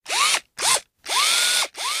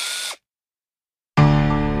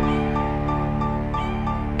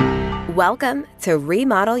Welcome to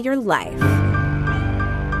Remodel Your Life.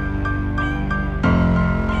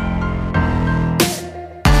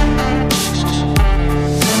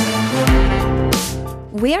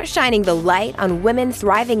 We are shining the light on women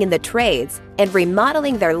thriving in the trades and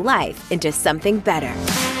remodeling their life into something better.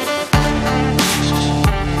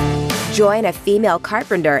 Join a female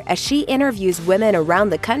carpenter as she interviews women around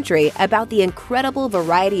the country about the incredible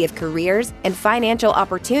variety of careers and financial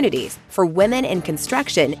opportunities for women in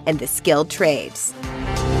construction and the skilled trades.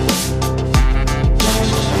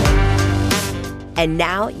 And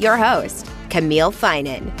now, your host, Camille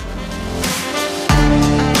Finan.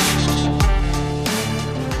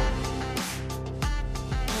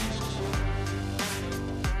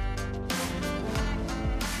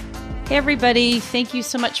 Hey everybody, thank you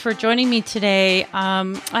so much for joining me today.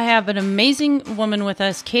 I have an amazing woman with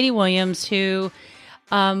us, Katie Williams, who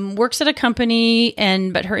works at a company,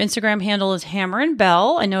 but her Instagram handle is Hammer and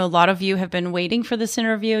Bell. I know a lot of you have been waiting for this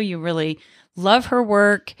interview. You really love her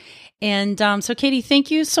work. And so Katie,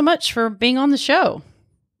 thank you so much for being on the show.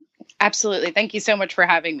 Absolutely. Thank you so much for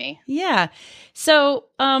having me. Yeah. So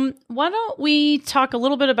why don't we talk a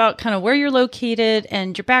little bit about kind of where you're located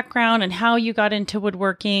and your background and how you got into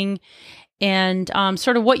woodworking and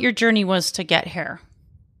sort of what your journey was to get here.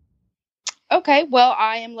 Okay. Well,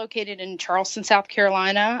 I am located in Charleston, South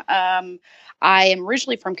Carolina. I am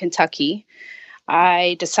originally from Kentucky.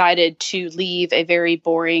 I decided to leave a very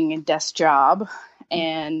boring desk job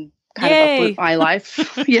and kind of uproot my life.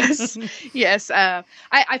 Yes.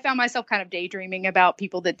 I found myself kind of daydreaming about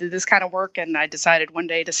people that did this kind of work, and I decided one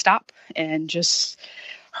day to stop and just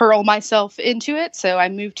hurl myself into it. So I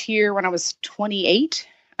moved here when I was 28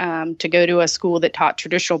 to go to a school that taught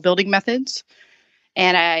traditional building methods.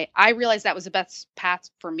 And I realized that was the best path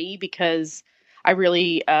for me because I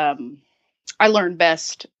really, I learned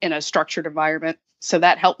best in a structured environment. So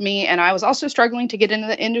that helped me. And I was also struggling to get into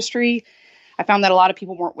the industry. I found that a lot of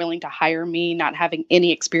people weren't willing to hire me, not having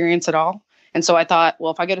any experience at all. And so I thought,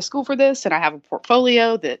 well, if I go to school for this and I have a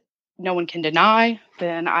portfolio that no one can deny,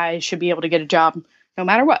 then I should be able to get a job no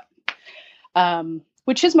matter what,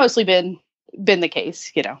 which has mostly been the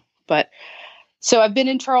case, But so I've been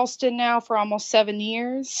in Charleston now for almost 7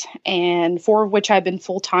 years, and 4 of which I've been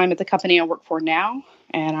full-time at the company I work for now,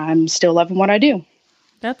 and I'm still loving what I do.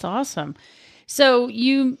 That's awesome. So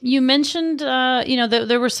you mentioned, that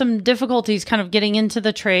there were some difficulties kind of getting into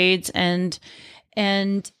the trades and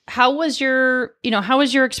how was your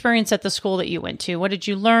experience at the school that you went to? What did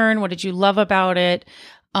you learn? What did you love about it?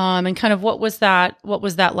 And kind of what was that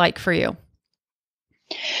like for you?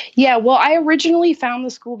 Yeah, well, I originally found the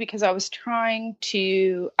school because I was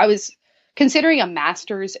considering a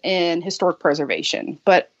master's in historic preservation,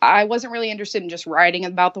 but I wasn't really interested in just writing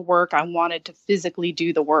about the work. I wanted to physically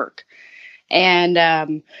do the work.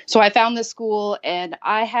 And so I found this school, and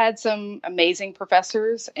I had some amazing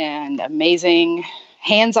professors and amazing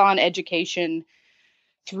hands-on education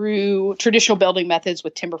through traditional building methods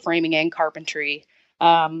with timber framing and carpentry.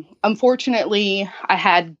 Unfortunately, I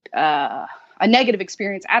had a negative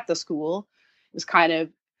experience at the school. It was kind of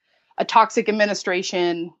a toxic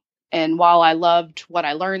administration. And while I loved what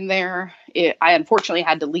I learned there, I unfortunately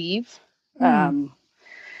had to leave. And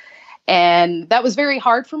that was very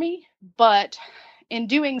hard for me. But in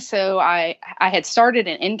doing so, I had started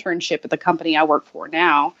an internship at the company I work for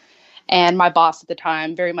now. And my boss at the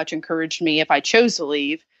time very much encouraged me, if I chose to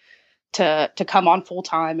leave, to come on full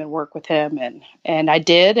time and work with him. And I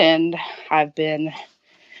did. And I've been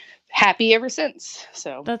happy ever since.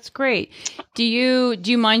 So that's great. Do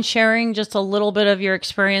you mind sharing just a little bit of your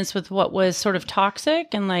experience with what was sort of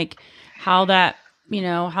toxic and like how that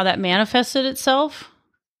manifested itself?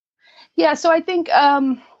 Yeah, so I think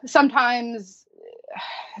sometimes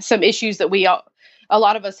some issues that a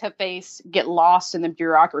lot of us have faced get lost in the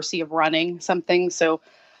bureaucracy of running something. So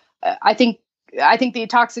I think the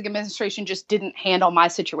toxic administration just didn't handle my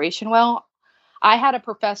situation well. I had a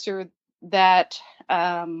professor that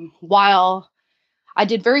while I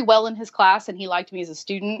did very well in his class and he liked me as a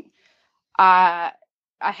student, I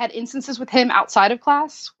had instances with him outside of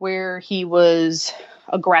class where he was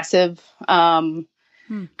aggressive,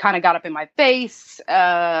 kind of got up in my face,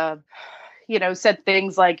 said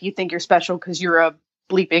things like, you think you're special because you're a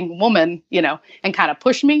bleeping woman, and kind of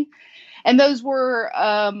pushed me. And those were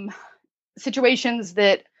situations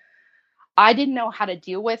that I didn't know how to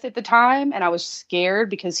deal with at the time. And I was scared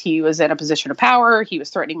because he was in a position of power. He was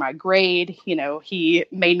threatening my grade. He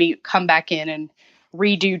made me come back in and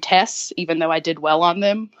redo tests, even though I did well on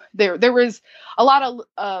them. There was a lot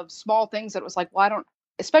of small things that was like, well,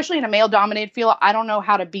 especially in a male dominated field, I don't know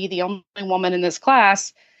how to be the only woman in this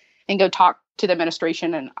class and go talk to the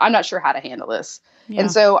administration and I'm not sure how to handle this. Yeah.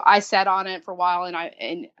 And so I sat on it for a while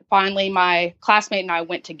and finally my classmate and I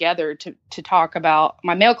went together to talk about,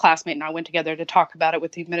 my male classmate and I went together to talk about it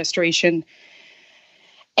with the administration.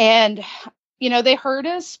 And, they heard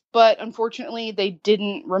us, but unfortunately they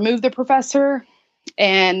didn't remove the professor.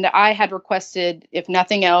 And I had requested, if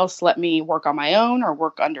nothing else, let me work on my own or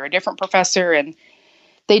work under a different professor. And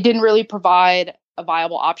they didn't really provide a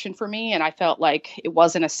viable option for me. And I felt like it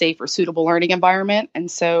wasn't a safe or suitable learning environment.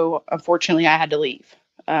 And so unfortunately I had to leave.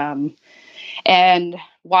 And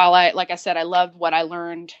while like I said, I loved what I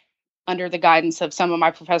learned under the guidance of some of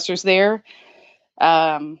my professors there.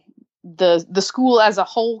 The school as a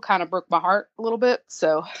whole kind of broke my heart a little bit.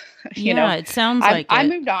 So, it sounds like I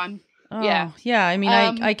moved on. Oh, yeah. Yeah. I mean,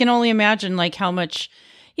 I can only imagine like how much,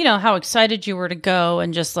 how excited you were to go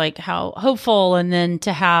and just like how hopeful. And then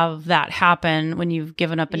to have that happen when you've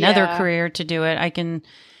given up another career to do it,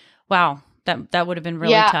 that would have been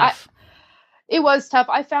really tough. It was tough.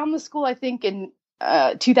 I found the school, I think in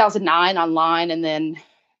 2009 online. And then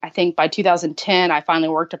I think by 2010, I finally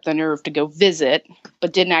worked up the nerve to go visit,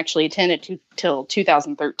 but didn't actually attend it till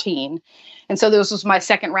 2013. And so this was my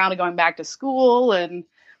second round of going back to school and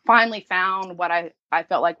finally found what I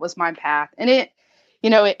felt like was my path. And it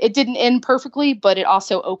didn't end perfectly, but it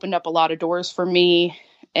also opened up a lot of doors for me.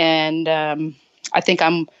 And I think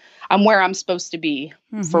I'm where I'm supposed to be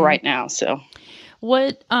for right now. So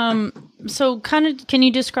what, so kind of, can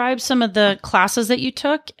you describe some of the classes that you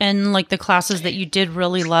took and like the classes that you did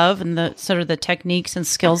really love and the sort of the techniques and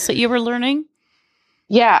skills that you were learning?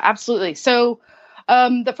 Yeah, absolutely. So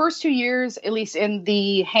the first 2 years, at least in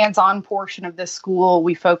the hands-on portion of this school,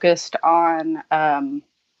 we focused on,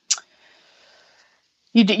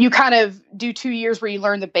 you kind of do 2 years where you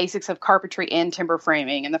learn the basics of carpentry and timber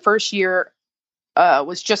framing. And the first year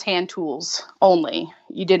was just hand tools only.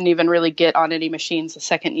 You didn't even really get on any machines the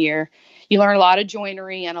second year. You learn a lot of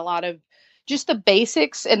joinery and a lot of just the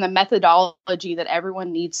basics and the methodology that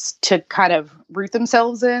everyone needs to kind of root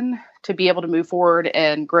themselves in to be able to move forward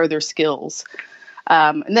and grow their skills.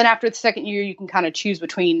 And then after the second year, you can kind of choose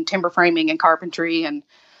between timber framing and carpentry. And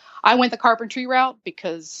I went the carpentry route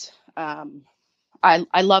because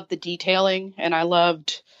I loved the detailing and I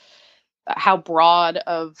loved how broad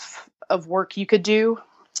of work you could do.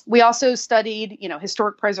 We also studied,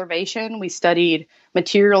 historic preservation. We studied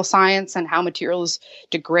material science and how materials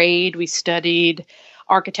degrade. We studied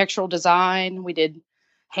architectural design. We did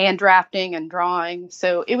hand drafting and drawing.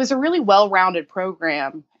 So it was a really well-rounded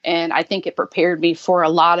program. And I think it prepared me for a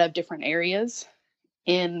lot of different areas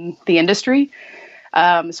in the industry.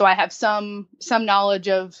 So I have some knowledge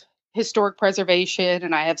of historic preservation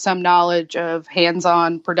and I have some knowledge of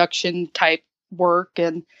hands-on production type work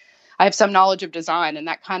and I have some knowledge of design, and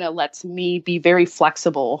that kind of lets me be very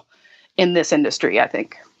flexible in this industry, I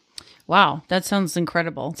think. Wow, that sounds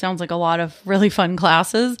incredible. Sounds like a lot of really fun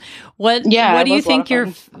classes. What do you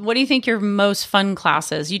think your most fun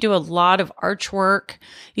classes? You do a lot of arch work,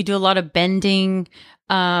 you do a lot of bending,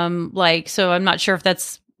 so I'm not sure if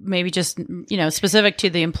that's maybe just, specific to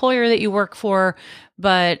the employer that you work for,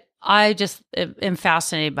 but I just am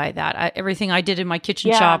fascinated by that. Everything I did in my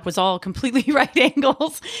kitchen shop was all completely right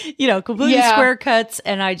angles, completely square cuts.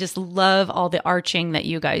 And I just love all the arching that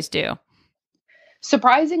you guys do.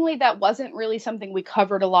 Surprisingly, that wasn't really something we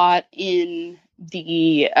covered a lot in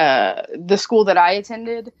the school that I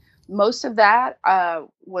attended. Most of that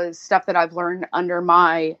was stuff that I've learned under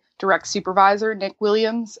my direct supervisor, Nick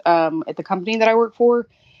Williams, at the company that I work for.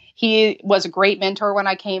 He was a great mentor when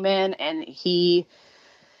I came in, and he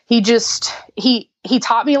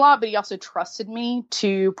taught me a lot, but he also trusted me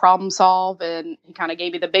to problem solve, and he kind of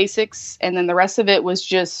gave me the basics. And then the rest of it was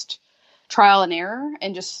just trial and error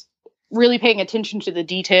and just really paying attention to the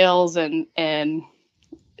details and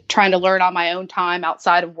trying to learn on my own time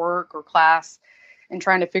outside of work or class and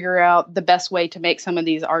trying to figure out the best way to make some of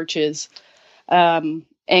these arches.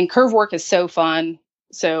 And curve work is so fun.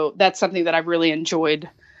 So that's something that I've really enjoyed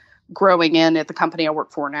growing in at the company I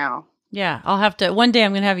work for now. Yeah, I'll have to, one day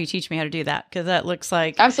I'm going to have you teach me how to do that because that looks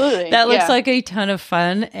like, absolutely. That looks like a ton of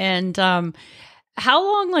fun. And how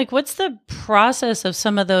long, what's the process of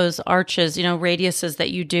some of those arches, radiuses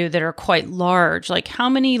that you do that are quite large? Like how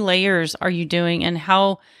many layers are you doing and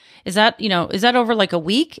how is that, is that over like a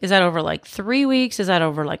week? Is that over like 3 weeks? Is that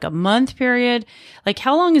over like a month period? Like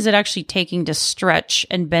how long is it actually taking to stretch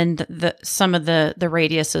and bend some of the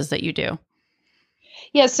radiuses that you do?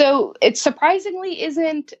 Yeah, so it surprisingly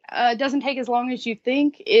doesn't take as long as you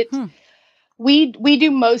think. We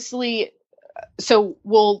do mostly, so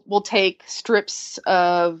we'll take strips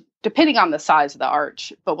of, depending on the size of the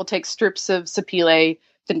arch, but we'll take strips of sapele,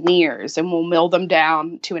 veneers, and we'll mill them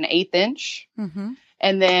down to an 1/8 inch. Mm-hmm.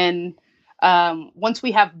 And then once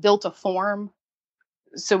we have built a form,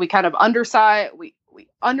 so we kind of we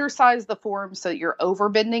undersize the form so that you're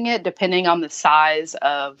overbending it depending on the size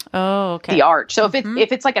of the arch. So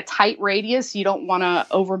if it's like a tight radius, you don't want to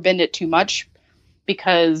overbend it too much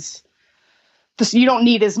because you don't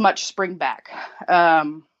need as much spring back.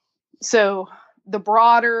 So the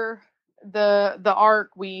broader the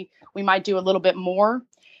arc, we might do a little bit more,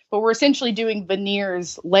 but we're essentially doing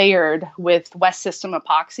veneers layered with West System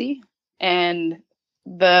epoxy, and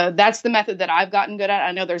that's the method that I've gotten good at.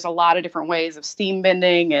 I know there's a lot of different ways of steam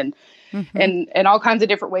bending and all kinds of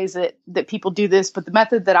different ways that people do this, but the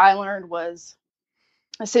method that I learned was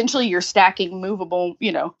essentially you're stacking movable,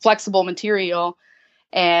 flexible material,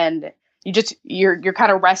 and you're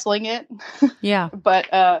kind of wrestling it. Yeah.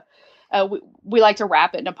 But we like to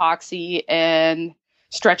wrap it in epoxy and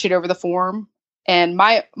stretch it over the form. And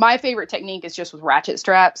my favorite technique is just with ratchet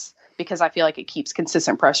straps, because I feel like it keeps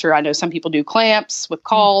consistent pressure. I know some people do clamps with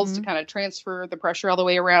cauls to kind of transfer the pressure all the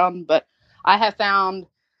way around, but I have found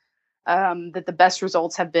that the best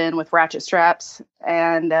results have been with ratchet straps.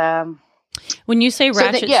 And when you say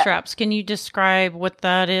ratchet straps, can you describe what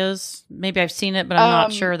that is? Maybe I've seen it, but I'm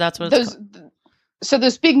not sure that's what it's called. So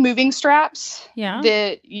those big moving straps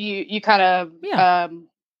that you kind of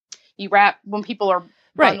you wrap when people are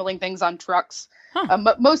bundling things on trucks.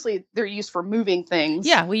 But mostly they're used for moving things.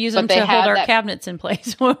 Yeah, we use them to hold our cabinets in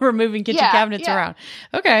place when we're moving kitchen cabinets around.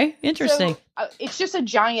 Okay, interesting. So, it's just a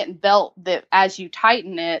giant belt that, as you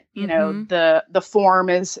tighten it, the form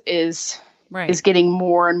is getting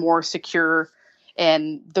more and more secure,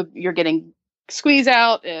 and you're getting squeeze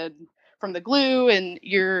out and from the glue, and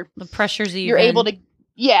the pressure's even. You're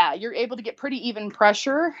able to get pretty even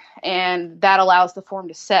pressure, and that allows the form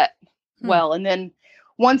to set well. And then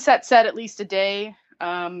once that's set at least a day,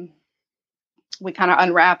 we kind of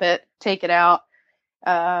unwrap it, take it out.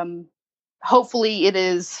 Hopefully it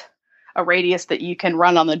is a radius that you can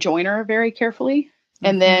run on the joiner very carefully.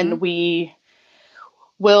 And then we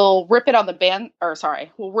will rip it on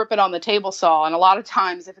we'll rip it on the table saw. And a lot of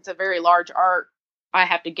times if it's a very large arc, I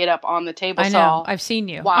have to get up on the table saw. I've seen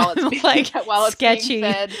you. While it's while it's sketchy.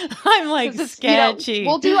 Being fed. I'm like sketchy.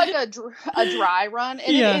 We'll do like a dry run,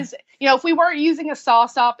 and it is, if we weren't using a saw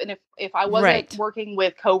stop, and if I wasn't working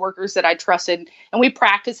with coworkers that I trusted, and we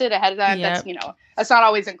practice it ahead of time, that's not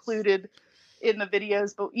always included in the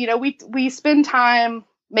videos, but we spend time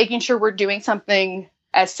making sure we're doing something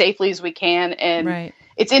as safely as we can, and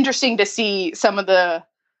it's interesting to see some of the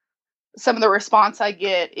response I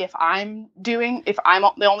get if I'm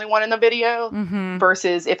the only one in the video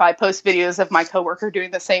versus if I post videos of my coworker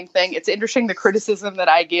doing the same thing. It's interesting the criticism that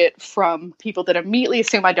I get from people that immediately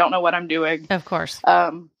assume I don't know what I'm doing. Of course.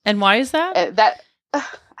 And why is that? I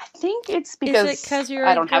think it's because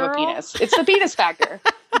I don't have a penis. It's the penis factor.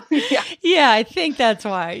 Yeah, I think that's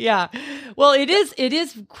why. Yeah. Well, it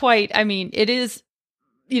is quite, it is,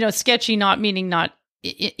 sketchy, not meaning not,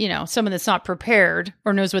 someone that's not prepared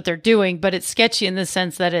or knows what they're doing, but it's sketchy in the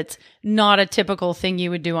sense that it's not a typical thing you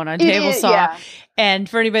would do on a table saw. Yeah. And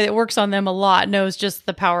for anybody that works on them a lot knows just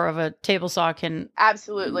the power of a table saw can.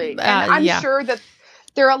 Absolutely. And I'm sure that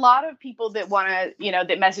there are a lot of people that want to,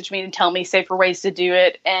 that message me and tell me safer ways to do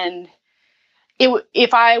it. And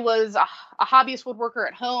if I was a hobbyist woodworker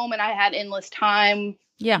at home and I had endless time,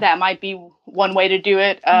 that might be one way to do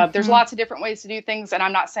it. There's lots of different ways to do things. And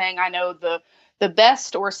I'm not saying I know the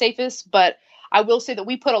best or safest, but I will say that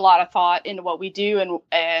we put a lot of thought into what we do,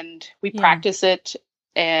 and we practice it.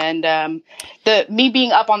 And me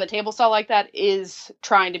being up on the table saw like that is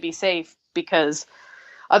trying to be safe, because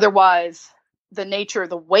otherwise the nature,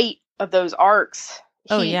 the weight of those arcs,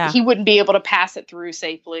 he wouldn't be able to pass it through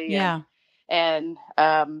safely. Yeah. And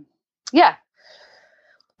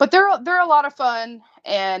but they're a lot of fun,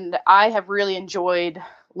 and I have really enjoyed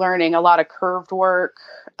learning a lot of curved work,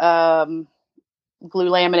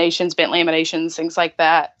 glue laminations, bent laminations, things like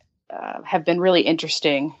that have been really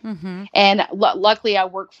interesting. And luckily I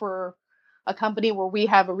work for a company where we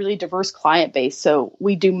have a really diverse client base. So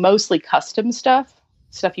we do mostly custom stuff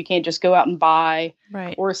you can't just go out and buy.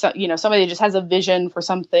 Right. Or somebody just has a vision for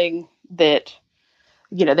something that,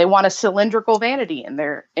 they want a cylindrical vanity in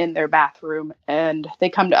their bathroom, and they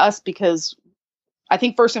come to us because I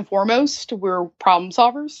think first and foremost, we're problem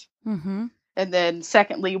solvers. And then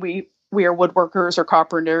secondly, we are woodworkers or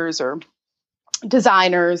carpenters or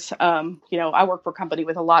designers. I work for a company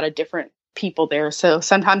with a lot of different people there. So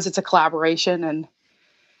sometimes it's a collaboration, and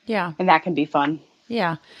that can be fun.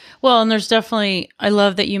 Yeah. Well, and there's definitely, I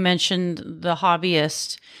love that you mentioned the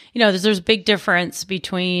hobbyist. There's a big difference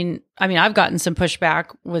between, I've gotten some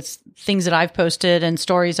pushback with things that I've posted and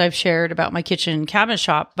stories I've shared about my kitchen cabinet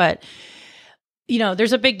shop, but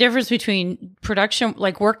there's a big difference between production,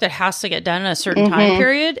 like work that has to get done in a certain time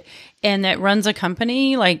period and that runs a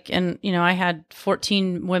company. I had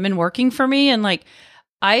 14 women working for me, and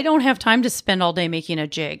I don't have time to spend all day making a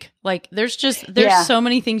jig. There's so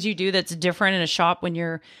many things you do that's different in a shop when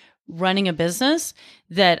you're running a business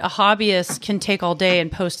that a hobbyist can take all day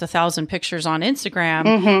and post 1,000 pictures on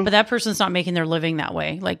Instagram, but that person's not making their living that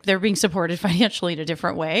way. They're being supported financially in a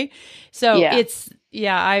different way. So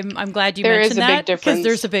I'm glad you mentioned that, because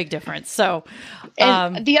there's a big difference. So,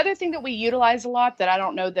 and the other thing that we utilize a lot that I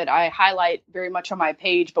don't know that I highlight very much on my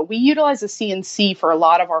page, but we utilize the CNC for a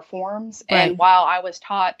lot of our forms. Right. And while I was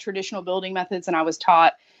taught traditional building methods and I was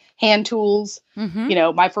taught hand tools,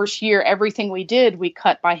 my first year, everything we did, we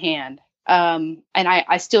cut by hand. And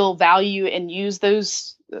I still value and use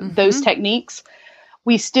those techniques.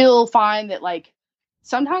 We still find that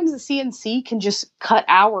sometimes the CNC can just cut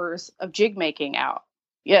hours of jig making out.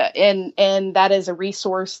 Yeah. And that is a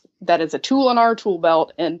resource, that is a tool in our tool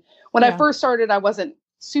belt. And when I first started, I wasn't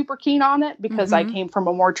super keen on it because I came from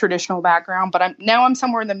a more traditional background, but I'm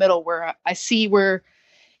somewhere in the middle where I see where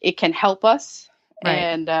it can help us. Right.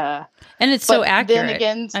 And it's so accurate. Then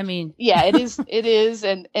again, it is.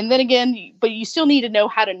 And then again, but you still need to know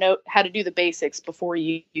how to do the basics before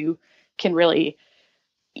you can really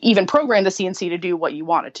even program the CNC to do what you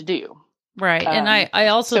want it to do. Right. And I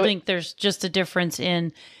also think there's just a difference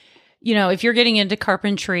in, if you're getting into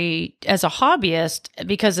carpentry as a hobbyist,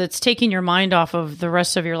 because it's taking your mind off of the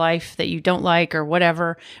rest of your life that you don't like or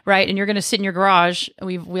whatever, right? And you're going to sit in your garage.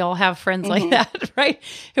 We all have friends like that, right?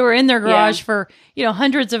 Who are in their garage for,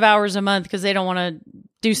 hundreds of hours a month because they don't want to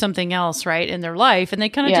do something else, right, in their life. And they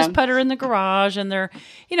kind of just putter in the garage, and they're,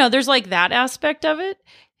 there's that aspect of it.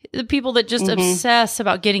 The people that just obsess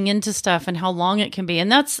about getting into stuff and how long it can be.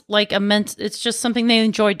 And that's it's just something they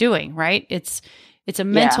enjoy doing, right? It's a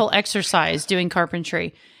mental exercise doing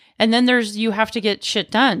carpentry. And then you have to get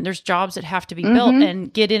shit done. There's jobs that have to be built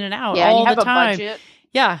and get in and out all the time. A budget.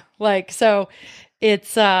 Yeah. So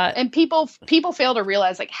it's, and people fail to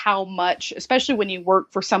realize how much, especially when you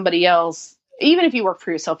work for somebody else, even if you work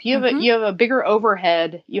for yourself, you have a bigger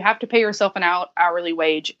overhead. You have to pay yourself an hourly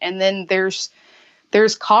wage. And then there's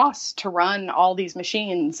costs to run all these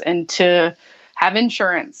machines and to have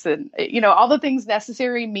insurance and, all the things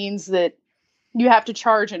necessary means that you have to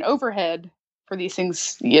charge an overhead for these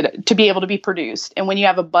things to be able to be produced. And when you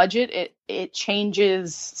have a budget, it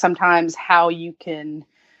changes sometimes how you do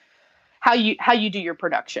your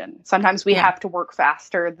production. Sometimes we have to work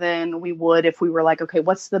faster than we would if we were okay,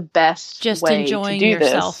 what's the best just way enjoying to do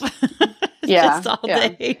yourself. This? Just all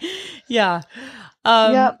day. Yeah.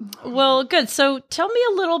 Well, good. So tell me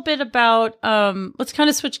a little bit about, let's kind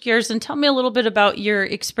of switch gears and tell me a little bit about your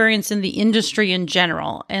experience in the industry in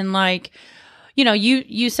general. And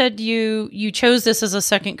you said you chose this as a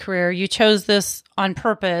second career. You chose this on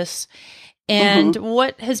purpose. And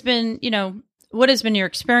what has been your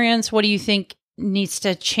experience? What do you think needs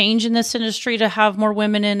to change in this industry to have more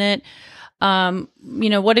women in it?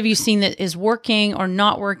 What have you seen that is working or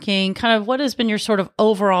not working? Kind of what has been your sort of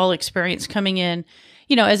overall experience coming in,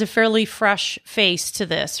 as a fairly fresh face to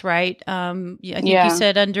this, right? I think you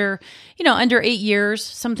said under 8 years,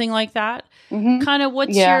 something like that. Kind of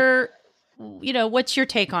what's your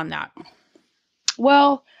take on that?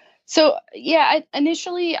 Well, so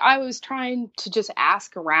initially I was trying to just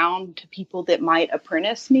ask around to people that might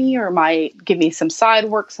apprentice me or might give me some side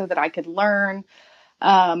work so that I could learn.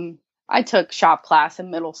 I took shop class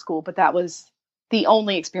in middle school, but that was the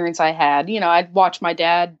only experience I had. I'd watch my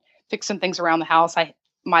dad fix some things around the house. I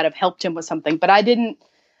might have helped him with something, but I didn't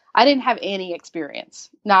have any experience,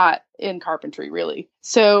 not in carpentry really.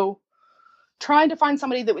 So trying to find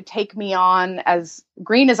somebody that would take me on as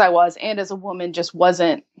green as I was and as a woman just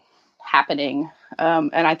wasn't happening.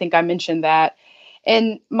 And I think I mentioned that.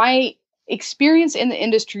 And my experience in the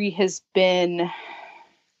industry has been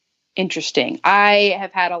interesting. I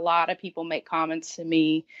have had a lot of people make comments to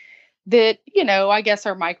me that, I guess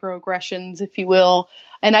are microaggressions, if you will.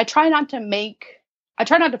 And I try not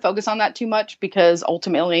to focus on that too much because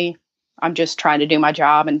ultimately I'm just trying to do my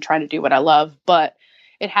job and trying to do what I love. But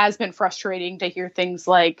it has been frustrating to hear things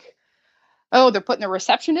like, oh, they're putting the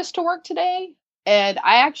receptionist to work today. And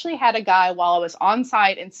I actually had a guy while I was on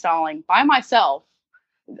site installing by myself.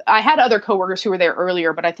 I had other coworkers who were there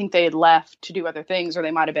earlier, but I think they had left to do other things or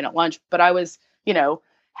they might have been at lunch. But I was,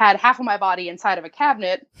 had half of my body inside of a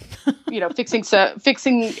cabinet, fixing,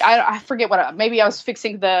 I forget maybe I was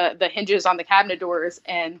fixing the hinges on the cabinet doors.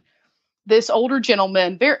 And this older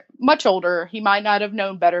gentleman, very much older, he might not have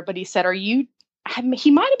known better, but he said, he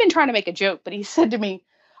might have been trying to make a joke, but he said to me,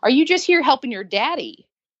 "Are you just here helping your daddy?"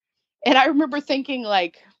 And I remember thinking,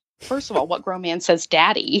 like, first of all, what grown man says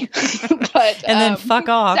daddy? But and then fuck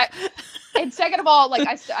off. And second of all, like,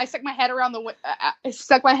 I stuck my head around I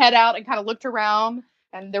stuck my head out and kind of looked around,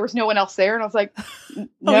 and there was no one else there. And I was like,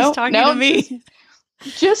 no, he's talking to me.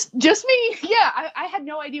 Just me. Yeah. I had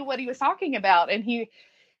no idea what he was talking about. And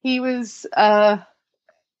he was, I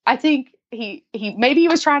think maybe he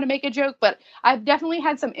was trying to make a joke, but I've definitely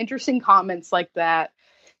had some interesting comments like that,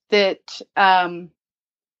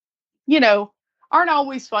 aren't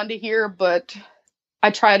always fun to hear, but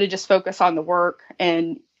I try to just focus on the work.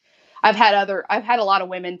 And I've had a lot of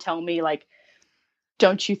women tell me, like,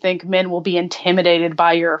 don't you think men will be intimidated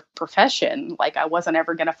by your profession? Like, I wasn't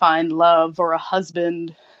ever going to find love or a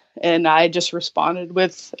husband. And I just responded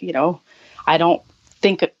with, I don't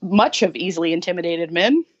think much of easily intimidated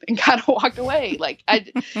men, and kind of walked away. Like,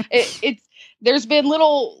 there's been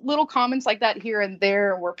little comments like that here and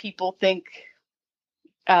there where people think,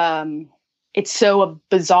 it's so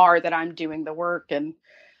bizarre that I'm doing the work.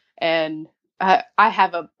 And I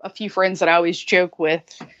have a few friends that I always joke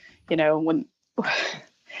with, when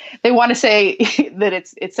they want to say that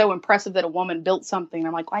it's so impressive that a woman built something.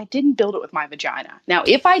 I'm like, well, I didn't build it with my vagina. Now,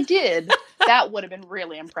 if I did, that would have been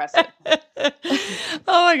really impressive.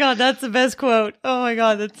 Oh my God, that's the best quote. Oh my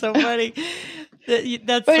God, that's so funny.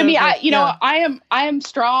 But so I mean, I am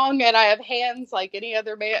strong, and I have hands like any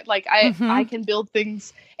other man. Like, I can build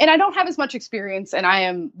things, and I don't have as much experience,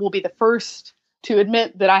 and will be the first to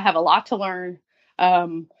admit that I have a lot to learn.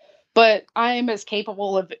 But I am as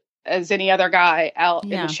capable as any other guy out in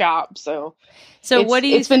the shop. So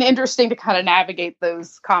it's been interesting to kind of navigate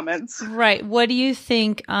those comments. Right. What do you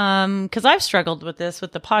think? 'Cause I've struggled with this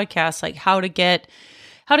with the podcast, like how to get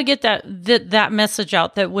that message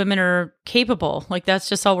out that women are capable. Like, that's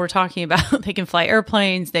just all we're talking about. They can fly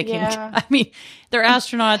airplanes. They can, I mean, they're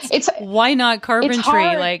astronauts. Why not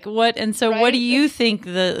carpentry? Like, what? And so what do you think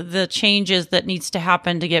the changes that needs to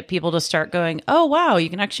happen to get people to start going, oh, wow, you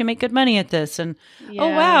can actually make good money at this. And oh,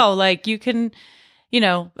 wow, like you can,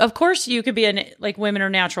 of course you could be like, women are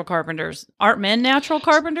natural carpenters. Aren't men natural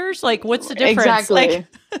carpenters? Like, what's the difference? Exactly.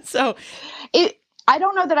 Like, so I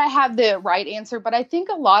don't know that I have the right answer, but I think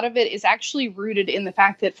a lot of it is actually rooted in the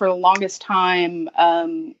fact that for the longest time,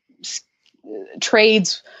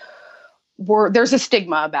 trades there's a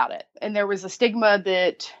stigma about it. And there was a stigma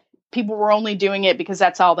that people were only doing it because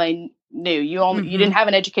that's all they knew. You didn't have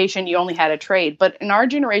an education, you only had a trade. But in our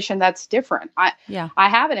generation, that's different. I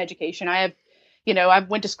have an education. I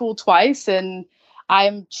went to school twice, and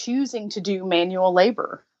I'm choosing to do manual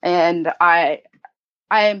labor. And I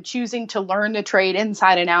am choosing to learn the trade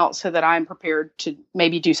inside and out so that I'm prepared to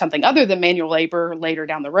maybe do something other than manual labor later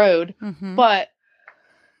down the road. Mm-hmm. But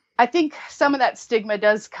I think some of that stigma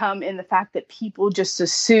does come in the fact that people just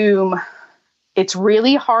assume it's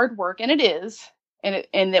really hard work, and it is,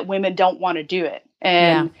 and that women don't want to do it.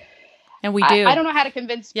 And we do. I don't know how to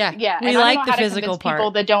convince. We like the physical part.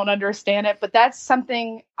 People that don't understand it, but that's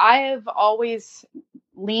something I have always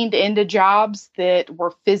leaned into, jobs that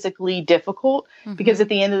were physically difficult, because at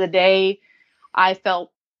the end of the day, I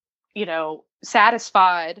felt,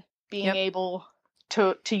 satisfied being able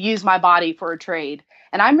to use my body for a trade.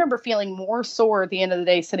 And I remember feeling more sore at the end of the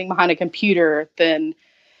day sitting behind a computer than,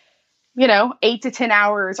 8 to 10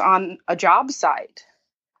 hours on a job site.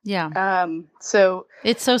 Yeah. So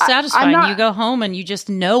it's so satisfying. You go home and you just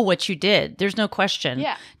know what you did. There's no question.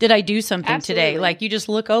 Yeah. Did I do something today? Like, you just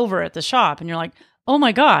look over at the shop and you're like, oh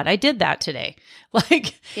my God, I did that today.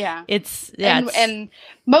 Like, and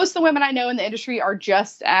most of the women I know in the industry are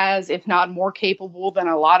just as, if not more capable than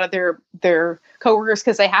a lot of their coworkers,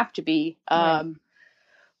 because they have to be. Right.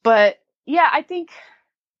 But yeah, I think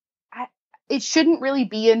it shouldn't really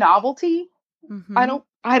be a novelty. Mm-hmm.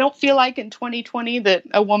 I don't feel like in 2020 that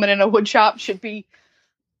a woman in a wood shop should be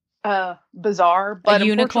bizarre, but a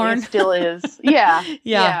unicorn it still is. Yeah.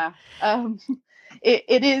 Yeah.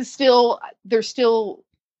 It is still, there's still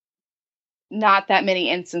not that many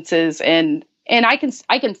instances, and I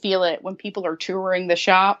can feel it when people are touring the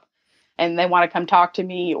shop and they want to come talk to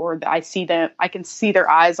me, or I can see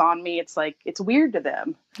their eyes on me. It's like, it's weird to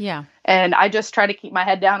them. Yeah. And I just try to keep my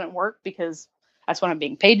head down and work, because that's what I'm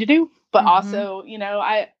being paid to do. But also,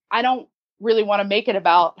 I don't really want to make it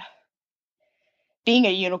about being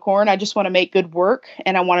a unicorn. I just want to make good work,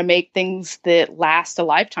 and I want to make things that last a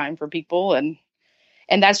lifetime for people. And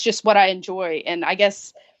and that's just what I enjoy. And I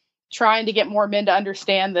guess trying to get more men to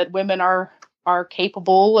understand that women are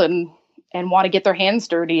capable and want to get their hands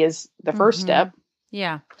dirty is the first step.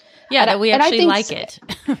 Yeah. Yeah. That we actually like it.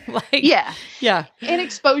 Yeah. Yeah. And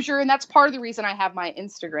exposure. And that's part of the reason I have my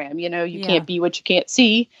Instagram. You can't be what you can't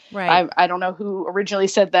see. Right. I don't know who originally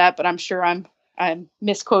said that, but I'm sure I'm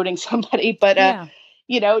misquoting somebody, but,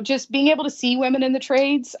 just being able to see women in the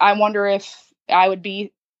trades. I wonder if I would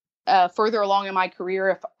be further along in my career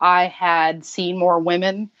if I had seen more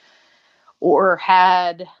women or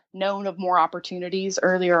had known of more opportunities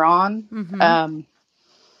earlier on.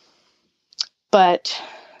 But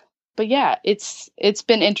yeah, it's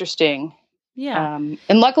been interesting. Yeah.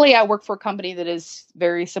 And luckily I work for a company that is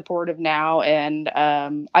very supportive now. And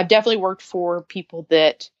I've definitely worked for people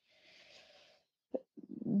that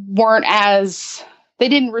they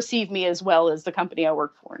didn't receive me as well as the company I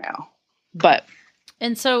work for now.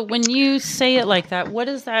 And so when you say it like that, what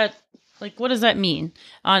does that mean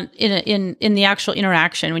in the actual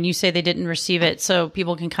interaction when you say they didn't receive it, so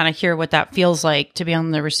people can kind of hear what that feels like to be on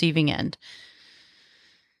the receiving end?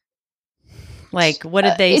 Like, what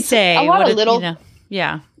did they say? A lot of little,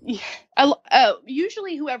 yeah.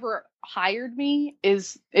 Usually whoever hired me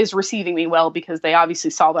is receiving me well because they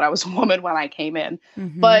obviously saw that I was a woman when I came in.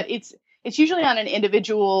 But it's usually on an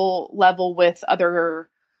individual level with either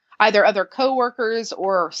other coworkers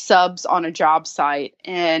or subs on a job site,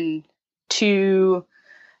 and to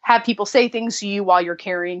have people say things to you while you're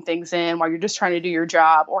carrying things in, while you're just trying to do your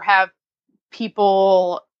job, or have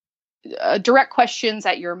people direct questions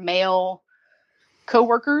at your male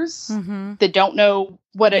coworkers that don't know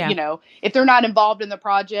what if they're not involved in the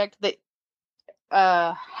project, that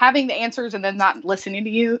having the answers and then not listening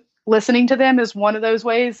to them is one of those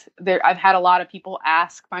ways. I've had a lot of people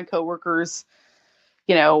ask my coworkers,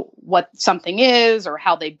 what something is or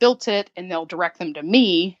how they built it, and they'll direct them to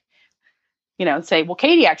me, and say, well,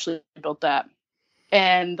 Katie actually built that.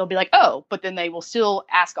 And they'll be like, oh, but then they will still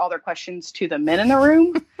ask all their questions to the men in the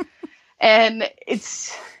room. And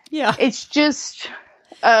it's just,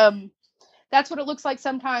 that's what it looks like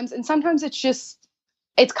sometimes. And sometimes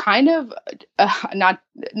it's kind of,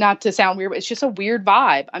 not to sound weird, but it's just a weird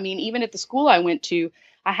vibe. I mean, even at the school I went to,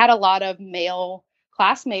 I had a lot of male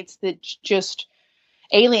classmates that just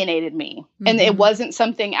alienated me. And it wasn't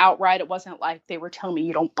something outright. It wasn't like they were telling me,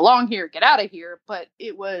 you don't belong here, get out of here. But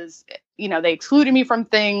it was, they excluded me from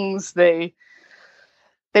things. They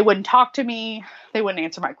wouldn't talk to me. They wouldn't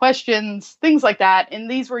answer my questions, things like that.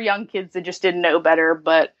 And these were young kids that just didn't know better.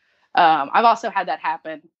 But I've also had that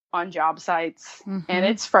happen on job sites, and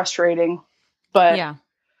it's frustrating. But yeah,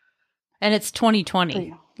 and it's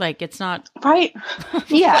 2020. Like, it's not right.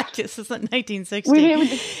 Yeah, like this isn't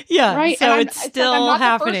 1960. Yeah, right. So and it's still I'm not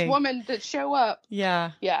happening. The first woman to show up.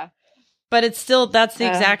 Yeah. But it's still, that's the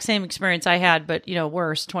exact same experience I had, but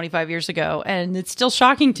worse, 25 years ago. And it's still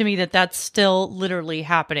shocking to me that that's still literally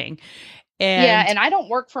happening. And I don't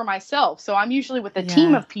work for myself. So I'm usually with a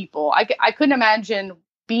team of people. I couldn't imagine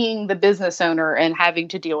being the business owner and having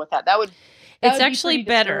to deal with that. It's actually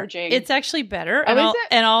better. It's actually better. Oh,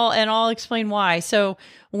 and I'll explain why. So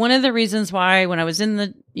one of the reasons why, when I was in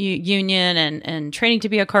the union and training to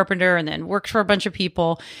be a carpenter and then worked for a bunch of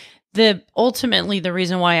people, ultimately the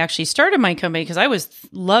reason why I actually started my company, because I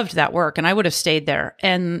loved that work and I would have stayed there.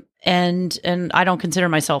 And I don't consider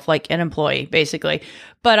myself like an employee, basically,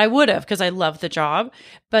 but I would have, because I loved the job.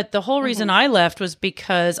 But the whole reason I left was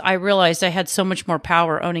because I realized I had so much more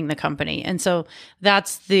power owning the company. And so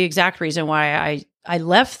that's the exact reason why I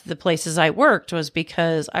left the places I worked, was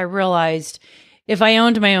because I realized if I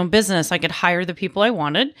owned my own business, I could hire the people I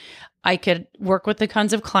wanted. I could work with the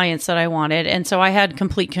kinds of clients that I wanted. And so I had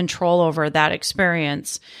complete control over that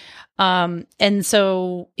experience. And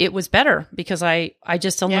so it was better because I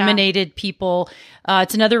just eliminated people.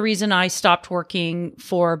 It's another reason I stopped working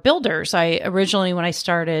for builders. Originally, when I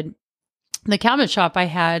started the cabinet shop,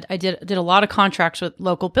 I did a lot of contracts with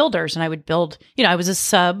local builders, and I would build, I was a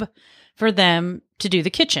sub for them to do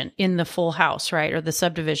the kitchen in the full house, right? Or the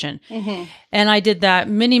subdivision. And I did that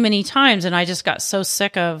many, many times. And I just got so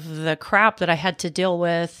sick of the crap that I had to deal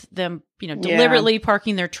with them, deliberately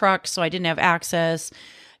parking their trucks so I didn't have access,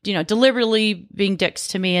 deliberately being dicks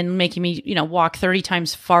to me and making me, walk 30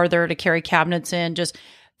 times farther to carry cabinets in, just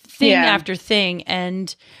thing after thing.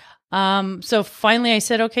 And so finally I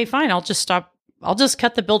said, okay, fine, I'll just stop. I'll just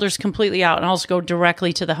cut the builders completely out and I'll just go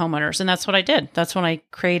directly to the homeowners. And that's what I did. That's when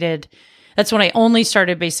I only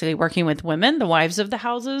started basically working with women, the wives of the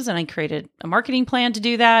houses. And I created a marketing plan to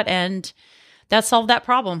do that. And that solved that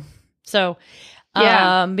problem. So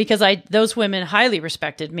Yeah. Because those women highly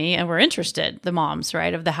respected me and were interested, the moms,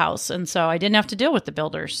 right, of the house. And so I didn't have to deal with the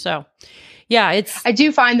builders. So yeah, I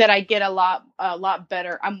do find that I get a lot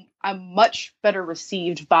better. I'm much better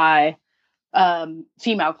received by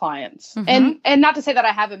female clients. Mm-hmm. And not to say that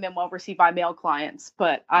I haven't been well received by male clients,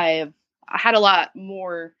 but I had a lot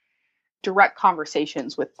more direct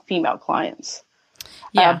conversations with female clients.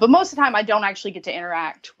 Yeah. But most of the time I don't actually get to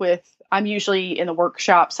interact with, I'm usually in the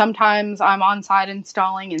workshop. Sometimes I'm on site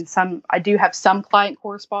installing, and I do have some client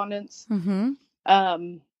correspondence. Mm-hmm.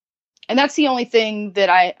 And that's the only thing that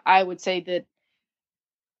I would say that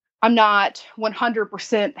I'm not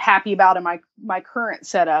 100% happy about in my current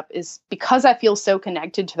setup, is because I feel so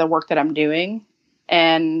connected to the work that I'm doing.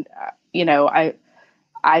 And,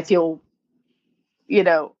 I feel,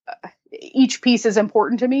 each piece is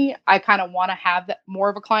important to me. I kind of want to have that more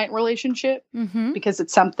of a client relationship, Mm-hmm. because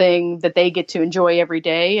it's something that they get to enjoy every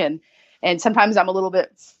day. And sometimes I'm a little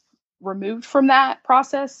bit removed from that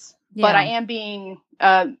process, but I am being,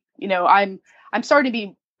 I'm starting to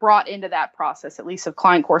be brought into that process, at least of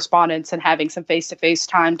client correspondence and having some face-to-face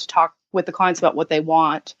time to talk with the clients about what they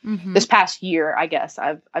want. Mm-hmm. This past year, I guess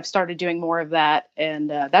I've started doing more of that. And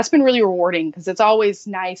that's been really rewarding, because it's always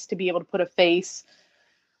nice to be able to put a face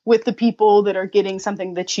with the people that are getting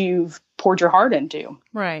something that you've poured your heart into.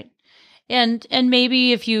 Right. And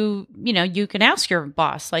maybe if you can ask your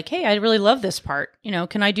boss, like, hey, I really love this part.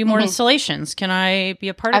 Can I do more installations? Can I be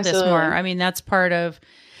a part of this more? I mean, that's part of,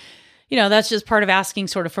 that's just part of asking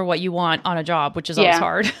sort of for what you want on a job, which is always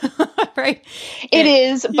hard. Right. It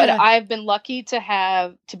is, but I've been lucky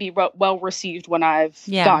to be well received when I've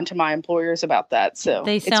gone to my employers about that. So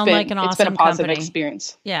they sound like an awesome it's been a positive company.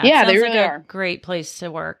 Experience. Yeah, they really are. Great place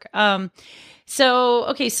to work.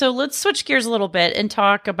 So let's switch gears a little bit and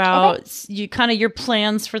talk about your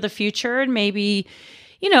plans for the future, and maybe,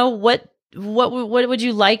 what would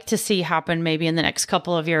you like to see happen maybe in the next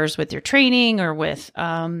couple of years with your training, or with,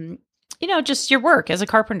 just your work as a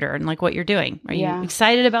carpenter and like what you're doing. Are you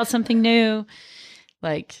excited about something new?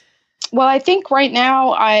 Well, I think right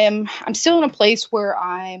now I'm still in a place where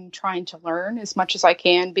I'm trying to learn as much as I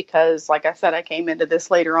can, because like I said, I came into this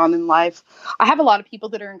later on in life. I have a lot of people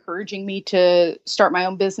that are encouraging me to start my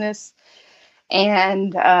own business.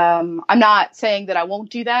 And I'm not saying that I won't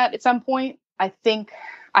do that at some point. I think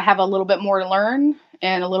I have a little bit more to learn,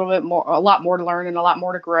 and a lot more to learn, and a lot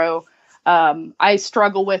more to grow. I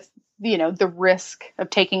struggle with, the risk of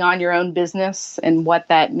taking on your own business and what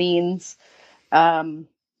that means.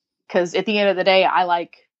 Because at the end of the day, I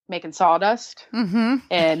like making sawdust. Mm-hmm.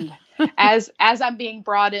 And as I'm being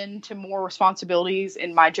brought into more responsibilities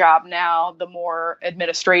in my job now, the more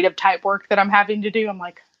administrative type work that I'm having to do, I'm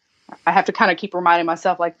like, I have to kind of keep reminding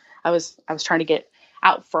myself, like, I was trying to get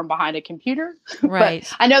out from behind a computer. Right.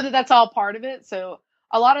 But I know that that's all part of it. So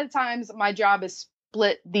a lot of times my job is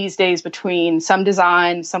split these days between some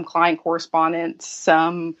design, some client correspondence,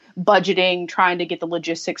 some budgeting, trying to get the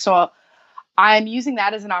logistics. So I'm using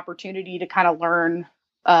that as an opportunity to kind of learn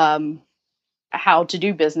how to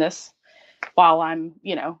do business while I'm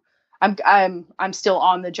still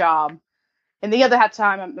on the job. And the other half of the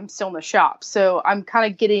time I'm still in the shop. So I'm kind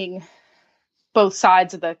of getting both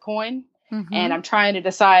sides of the coin, and I'm trying to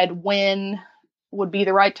decide when would be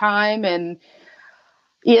the right time, and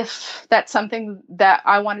if that's something that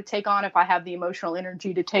I want to take on, if I have the emotional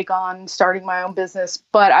energy to take on starting my own business.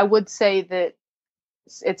 But I would say that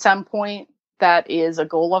at some point, that is a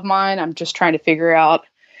goal of mine. I'm just trying to figure out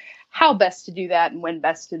how best to do that and when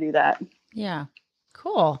best to do that. Yeah.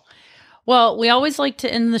 Cool. Well, we always like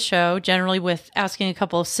to end the show generally with asking a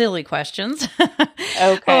couple of silly questions.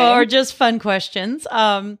 Okay. Or just fun questions.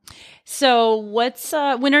 So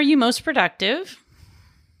when are you most productive?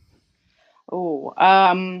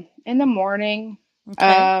 In the morning. Okay.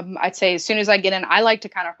 I'd say as soon as I get in, I like to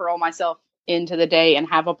kind of hurl myself into the day and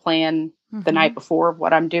have a plan the night before of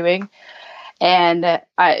what I'm doing. And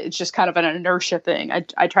it's just kind of an inertia thing.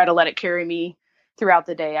 I try to let it carry me throughout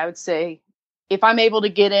the day. I would say if I'm able to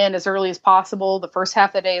get in as early as possible, the first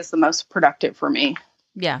half of the day is the most productive for me.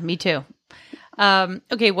 Yeah, me too.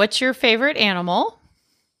 Okay, what's your favorite animal?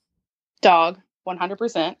 Dog,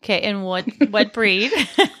 100%. Okay, and what breed?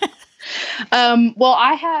 Well,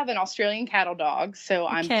 I have an Australian cattle dog, so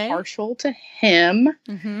I'm partial to him.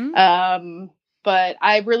 But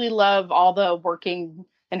I really love all the working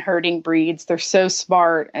and herding breeds. They're so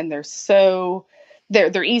smart, and they're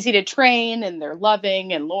easy to train, and they're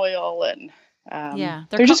loving and loyal, and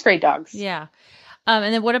they're just great dogs. Yeah.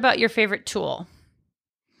 And then what about your favorite tool?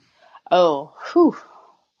 Oh,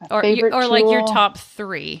 or favorite or tool. Like your top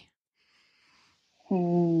 3.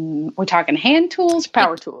 We're talking hand tools,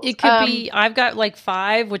 power tools. It could be, I've got like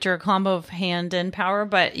 5, which are a combo of hand and power,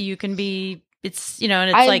 but you can be, it's, and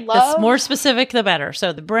it's the more specific, the better.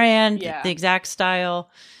 So the brand, the exact style.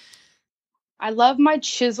 I love my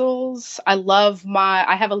chisels. I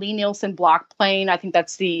have a Lee Nielsen block plane. I think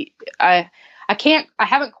that's I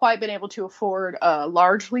haven't quite been able to afford a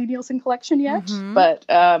large Lee Nielsen collection yet, but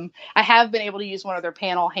I have been able to use one of their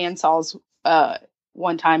panel hand saws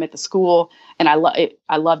one time at the school, and I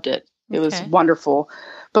loved it. It was wonderful.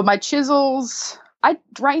 But my chisels,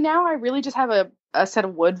 right now I really just have a set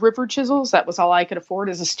of wood river chisels. That was all I could afford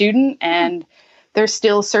as a student, and they're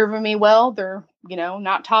still serving me well. They're,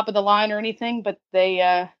 not top of the line or anything, but they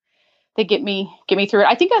get me through it.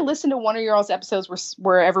 I think I listened to one of your all's episodes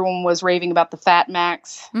where everyone was raving about the Fat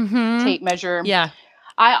Max tape measure. Yeah.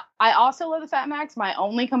 I also love the Fat Max. My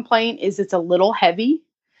only complaint is it's a little heavy.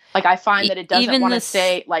 Like, I find that it doesn't want to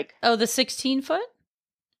stay like... Oh, the 16 foot?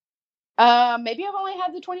 Maybe I've only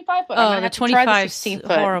had the 25 foot. Oh, the 25 is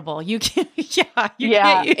horrible. You can't. Can't.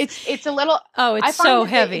 It's a little. Oh, it's so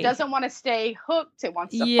heavy. It doesn't want to stay hooked. It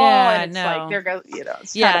wants to fall. And it's like there goes.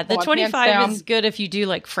 It's the 25 is good if you do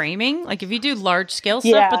like framing, like if you do large scale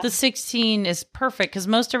stuff. But the 16 is perfect because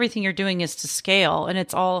most everything you're doing is to scale, and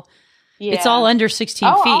it's all under 16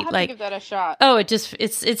 feet. I'll have like to give that a shot. Oh,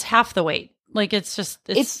 it's half the weight. Like it's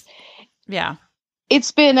yeah.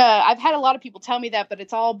 It's been, I've had a lot of people tell me that, but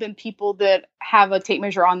it's all been people that have a tape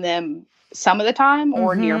measure on them some of the time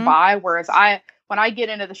or nearby. Whereas when I get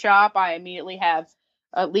into the shop, I immediately have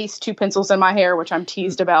at least 2 pencils in my hair, which I'm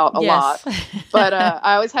teased about a lot. But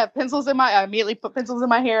I always have I immediately put pencils in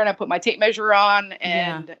my hair, and I put my tape measure on.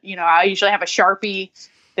 And, I usually have a Sharpie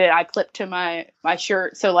that I clip to my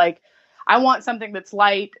shirt. So like, I want something that's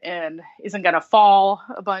light and isn't going to fall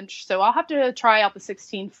a bunch. So I'll have to try out the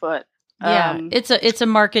 16 foot. Yeah, it's a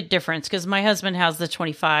market difference because my husband has the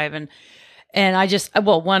 25 and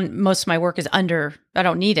most of my work is under, I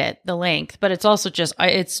don't need it, the length, but it's also just,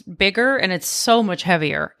 it's bigger and it's so much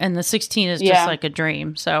heavier. And the 16 is just like a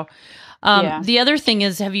dream. So, the other thing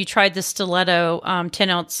is, have you tried the Stiletto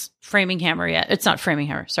 10-ounce framing hammer yet? It's not framing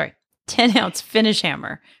hammer, sorry. 10-ounce finish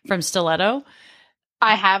hammer from Stiletto.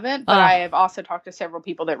 I haven't, but I have also talked to several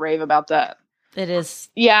people that rave about that. It is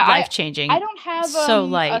life-changing. I don't have so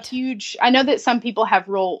light. a huge... I know that some people have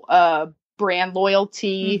real brand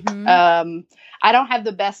loyalty. I don't have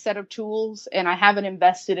the best set of tools, and I haven't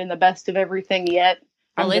invested in the best of everything yet.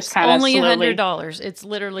 Well, it's only $100. It's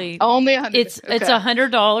literally... Only $100. It's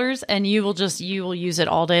 $100, and you will use it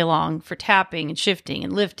all day long for tapping and shifting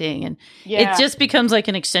and lifting, and it just becomes like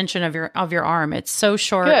an extension of your arm. It's so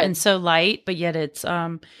short and so light, but yet it's...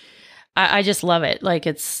 I just love it. Like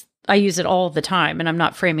I use it all the time, and I'm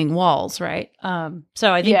not framing walls, right?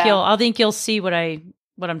 So I think you'll see what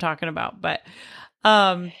I'm talking about. But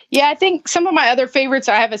I think some of my other favorites.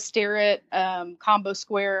 I have a Starrett combo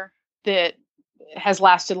square that has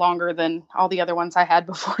lasted longer than all the other ones I had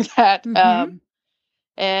before that,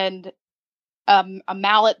 and a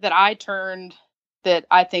mallet that I turned that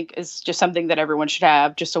I think is just something that everyone should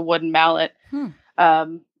have, just a wooden mallet.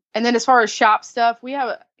 And then as far as shop stuff, we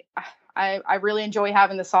have. I really enjoy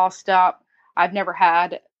having the saw stop. I've never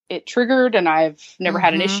had it triggered, and I've never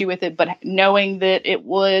had an issue with it, but knowing that it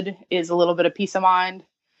would is a little bit of peace of mind.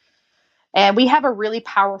 And we have a really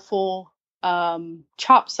powerful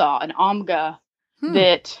chop saw, an Omega,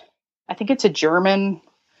 that I think it's a German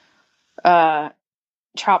chop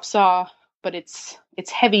saw, but it's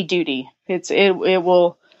heavy duty. It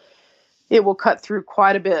will cut through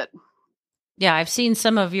quite a bit. Yeah, I've seen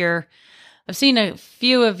a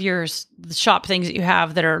few of your shop things that you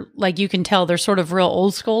have that are like, you can tell they're sort of real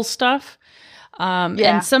old school stuff.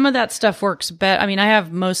 And some of that stuff works better. I mean, I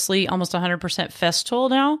have mostly almost 100% Festool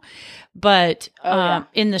now, but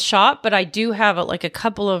in the shop, but I do have a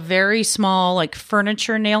couple of very small, like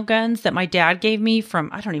furniture nail guns that my dad gave me from,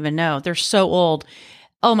 I don't even know. They're so old.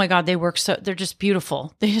 Oh my God, they're just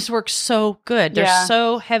beautiful. They just work so good. They're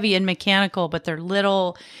so heavy and mechanical, but they're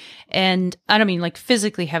little. And I don't mean like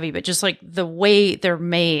physically heavy, but just like the way they're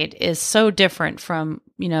made is so different from,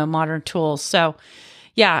 modern tools. So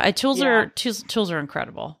tools are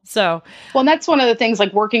incredible. So, well, and that's one of the things,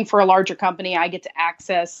 like working for a larger company, I get to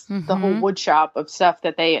access the whole wood shop of stuff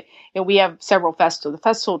that we have several Festool. The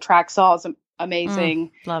Festool track saw is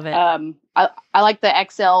amazing. Love it. I like the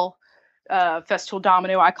XL Festool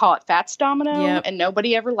domino. I call it Fats domino, and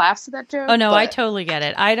nobody ever laughs at that joke. Oh no, I totally get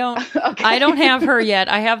it. I don't. I don't have her yet.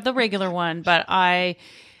 I have the regular one, but I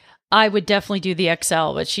would definitely do the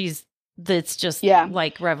XL. But she's that's just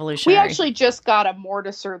like We revolutionary. actually just got a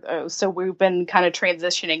mortiser though, so we've been kind of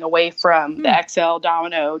transitioning away from the XL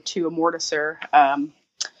Domino to a mortiser.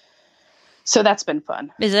 So that's been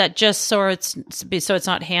fun. Is that just so it's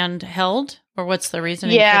not handheld, or what's the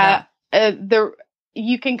reasoning for that?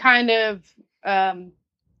 You can kind of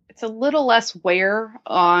it's a little less wear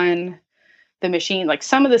on the machine. Like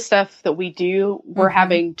some of the stuff that we do, we're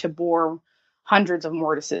having to bore hundreds of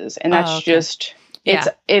mortises, and that's just it's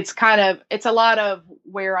a lot of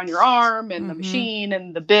wear on your arm and the machine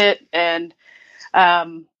and the bit, and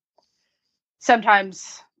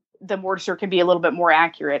sometimes the mortiser can be a little bit more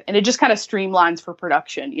accurate, and it just kind of streamlines for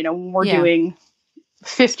production. You know, when we're doing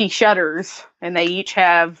 50 shutters and they each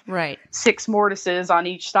have 6 mortises on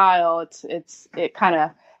each style, it kind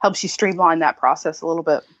of helps you streamline that process a little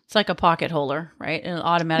bit. It's like a pocket holder, right? An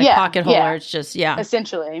automatic pocket holder. It's just,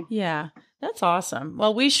 essentially. Yeah. That's awesome.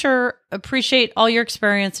 Well, we sure appreciate all your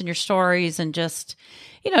experience and your stories, and just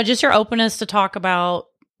your openness to talk about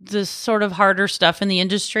this sort of harder stuff in the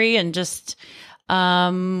industry, and just,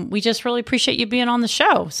 we just really appreciate you being on the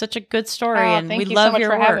show. Such a good story, and we love your work. Thank you so much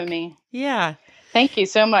for having me. Yeah. Thank you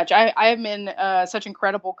so much. I am in such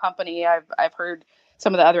incredible company. I've heard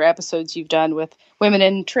some of the other episodes you've done with women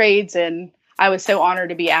in trades, and I was so honored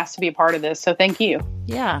to be asked to be a part of this. So thank you.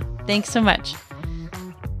 Yeah. Thanks so much.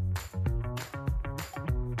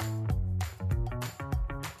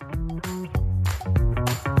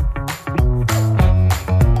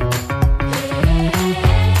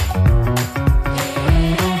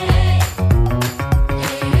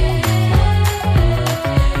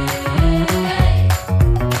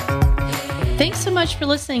 Thanks so much for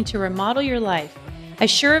listening to Remodel Your Life. I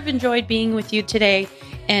sure have enjoyed being with you today.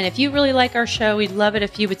 And if you really like our show, we'd love it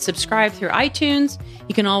if you would subscribe through iTunes.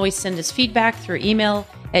 You can always send us feedback through email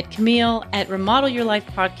at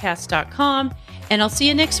Camille@remodelyourlifepodcast.com. And I'll see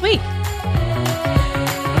you next week.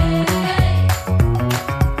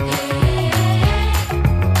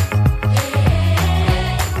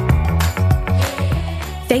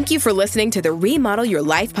 Thank you for listening to the Remodel Your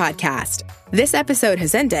Life podcast. This episode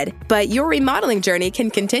has ended, but your remodeling journey can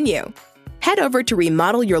continue. Head over to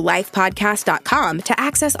remodelyourlifepodcast.com to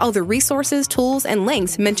access all the resources, tools, and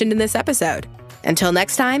links mentioned in this episode. Until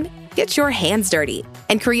next time, get your hands dirty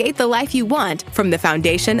and create the life you want from the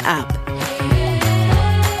foundation up.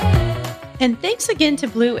 And thanks again to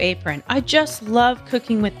Blue Apron. I just love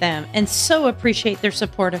cooking with them and so appreciate their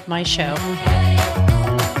support of my show.